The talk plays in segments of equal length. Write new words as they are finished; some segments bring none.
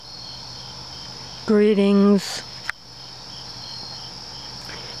Greetings.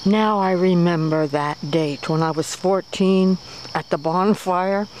 Now I remember that date when I was 14 at the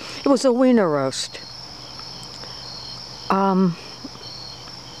bonfire. It was a wiener roast.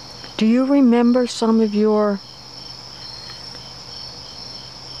 Do you remember some of your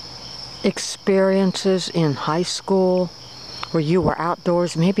experiences in high school where you were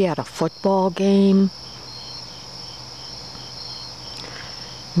outdoors, maybe at a football game?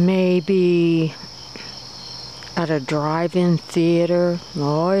 Maybe at a drive-in theater?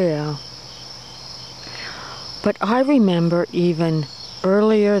 Oh yeah. But I remember even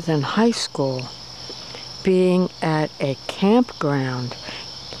earlier than high school being at a campground,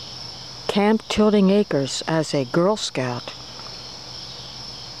 Camp Tilting Acres, as a Girl Scout,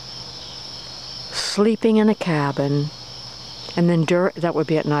 sleeping in a cabin, and then that would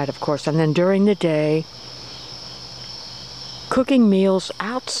be at night, of course, and then during the day cooking meals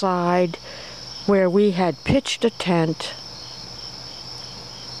outside where we had pitched a tent.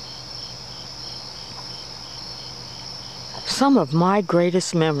 Some of my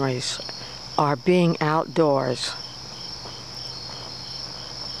greatest memories are being outdoors,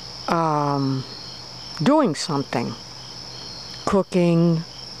 doing something, cooking.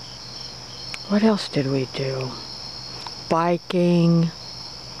 What else did we do? Biking,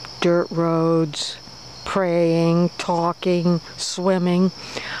 dirt roads, praying, talking, swimming.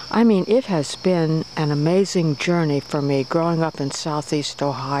 I mean, it has been an amazing journey for me growing up in Southeast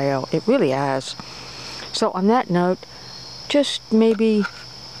Ohio. It really has. So on that note, just maybe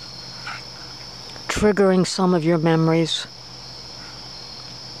triggering some of your memories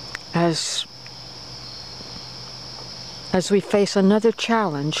as we face another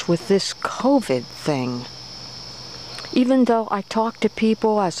challenge with this COVID thing. Even though I talk to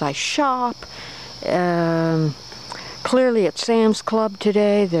people as I shop, clearly at Sam's Club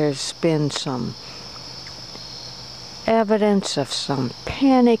today there's been some evidence of some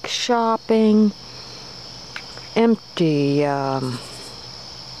panic shopping, empty, in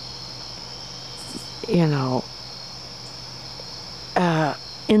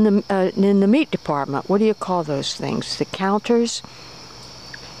the meat department. What do you call those things? The counters?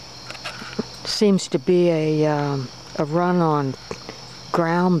 Seems to be a run on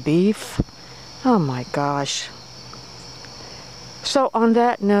ground beef. Oh my gosh. So on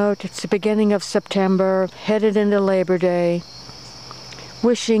that note, it's the beginning of September, headed into Labor Day.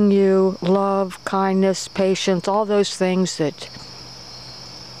 Wishing you love, kindness, patience, all those things that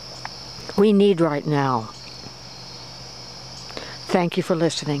we need right now. Thank you for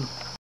listening.